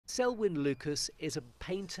Selwyn Lucas is a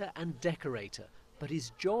painter and decorator, but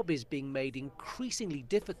his job is being made increasingly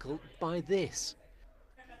difficult by this: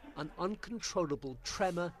 an uncontrollable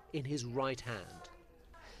tremor in his right hand.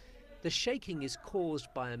 The shaking is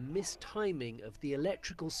caused by a mistiming of the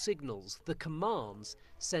electrical signals, the commands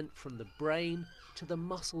sent from the brain to the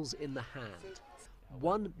muscles in the hand.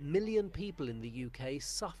 1 million people in the UK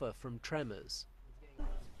suffer from tremors.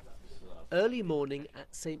 Early morning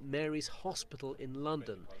at St Mary's Hospital in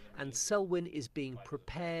London, and Selwyn is being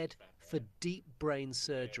prepared for deep brain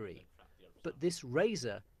surgery. But this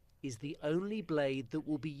razor is the only blade that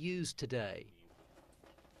will be used today.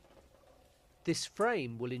 This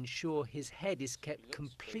frame will ensure his head is kept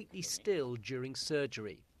completely still during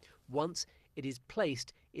surgery, once it is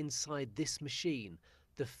placed inside this machine,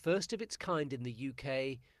 the first of its kind in the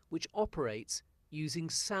UK, which operates using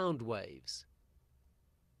sound waves.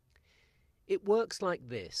 It works like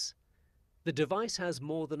this. The device has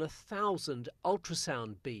more than 1,000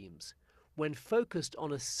 ultrasound beams. When focused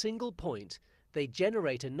on a single point, they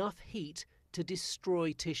generate enough heat to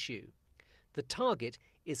destroy tissue. The target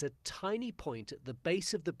is a tiny point at the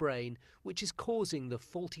base of the brain, which is causing the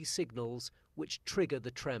faulty signals which trigger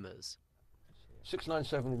the tremors.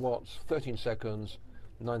 697 watts, 13 seconds,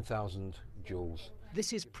 9,000 joules.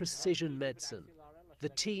 This is precision medicine. The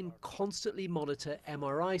team constantly monitor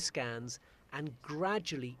MRI scans and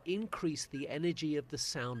gradually increase the energy of the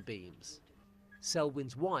sound beams.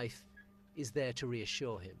 Selwyn's wife is there to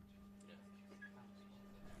reassure him.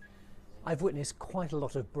 I've witnessed quite a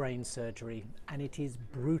lot of brain surgery, and it is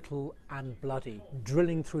brutal and bloody,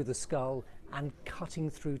 drilling through the skull and cutting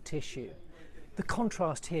through tissue. The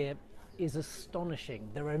contrast here is astonishing.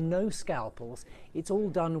 There are no scalpels, it's all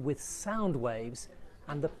done with sound waves,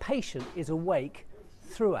 and the patient is awake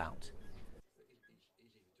throughout.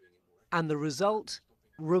 And the result?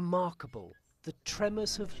 Remarkable. The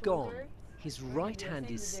tremors have gone. His right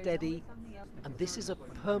hand is steady, and this is a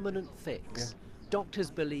permanent fix.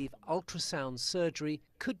 Doctors believe ultrasound surgery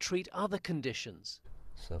could treat other conditions.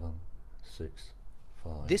 7, 6,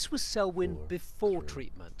 5. This was Selwyn 4, before 3,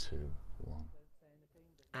 treatment 2, 1.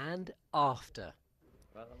 and after.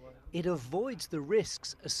 It avoids the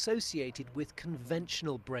risks associated with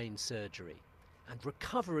conventional brain surgery, and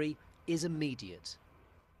recovery is immediate.